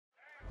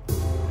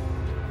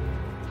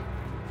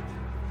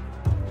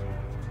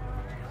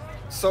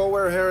So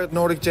we're here at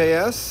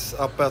Nordic.js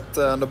up at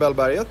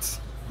Nobelberget,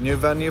 new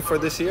venue for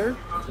this year.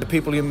 The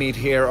people you meet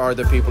here are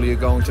the people you're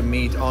going to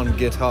meet on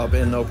GitHub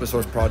in open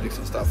source projects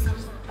and stuff.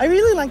 I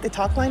really like the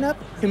talk lineup.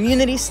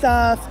 Community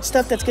stuff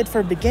that's good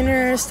for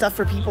beginners, stuff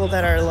for people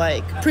that are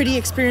like pretty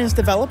experienced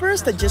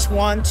developers that just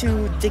want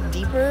to dig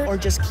deeper or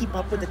just keep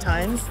up with the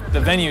times.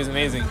 The venue is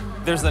amazing.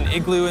 There's an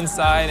igloo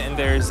inside and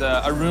there's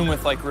a room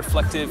with like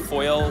reflective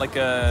foil, like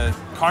a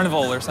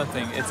carnival or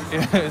something.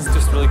 It's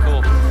just really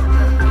cool.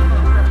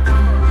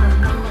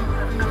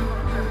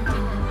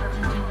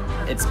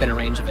 It's been a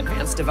range of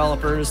advanced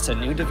developers to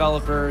new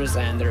developers,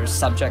 and there's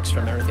subjects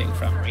from everything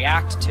from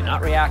React to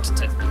not React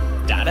to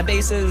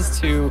databases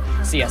to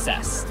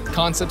CSS.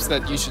 Concepts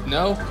that you should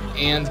know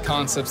and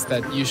concepts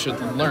that you should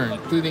learn,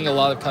 including a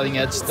lot of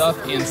cutting-edge stuff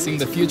and seeing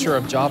the future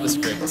of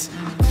JavaScript.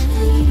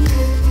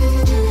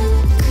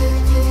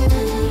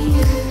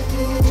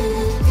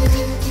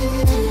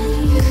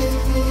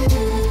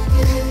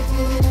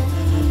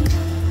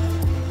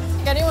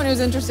 Anyone who's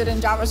interested in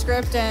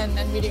JavaScript and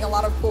meeting a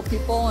lot of cool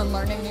people and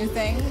learning new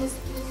things,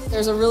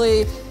 there's a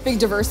really big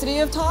diversity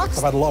of talks.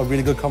 I've had a lot of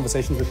really good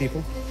conversations with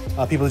people.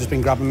 People have just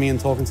been grabbing me and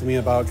talking to me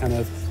about kind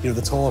of, the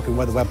talk and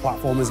where the web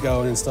platform is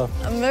going and stuff.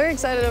 I'm very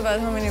excited about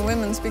how many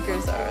women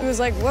speakers there are. It was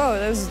like, whoa,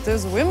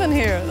 there's women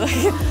here.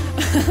 Like,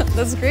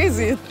 that's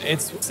crazy.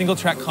 It's a single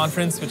track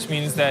conference, which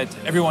means that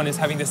everyone is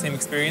having the same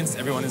experience,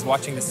 everyone is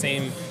watching the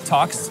same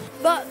talks.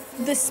 But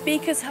the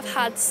speakers have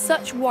had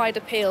such wide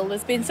appeal.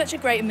 There's been such a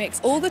great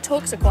mix. All the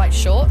talks are quite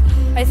short.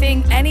 I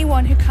think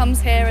anyone who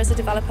comes here as a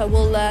developer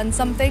will learn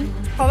something,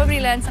 probably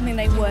learn something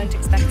they weren't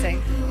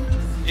expecting.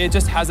 It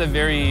just has a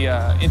very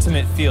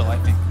intimate feel, I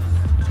think.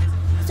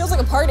 It feels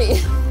like a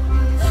party.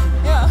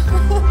 Yeah.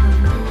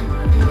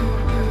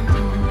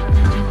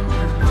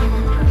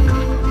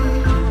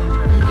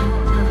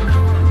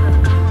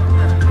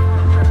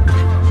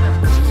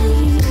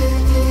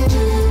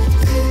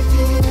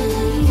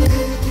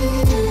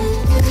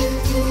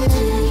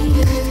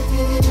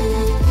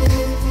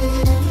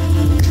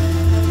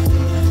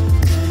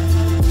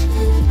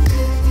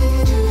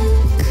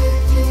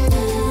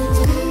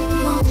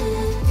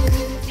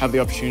 Have the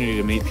opportunity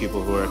to meet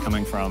people who are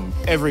coming from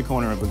every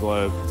corner of the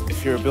globe.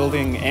 If you're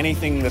building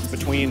anything that's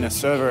between a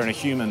server and a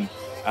human,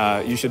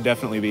 you should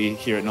definitely be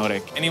here at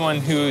Nordic. Anyone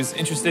who's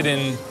interested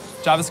in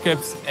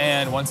JavaScript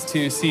and wants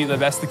to see the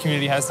best the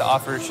community has to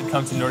offer should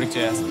come to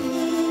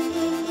Nordic.js.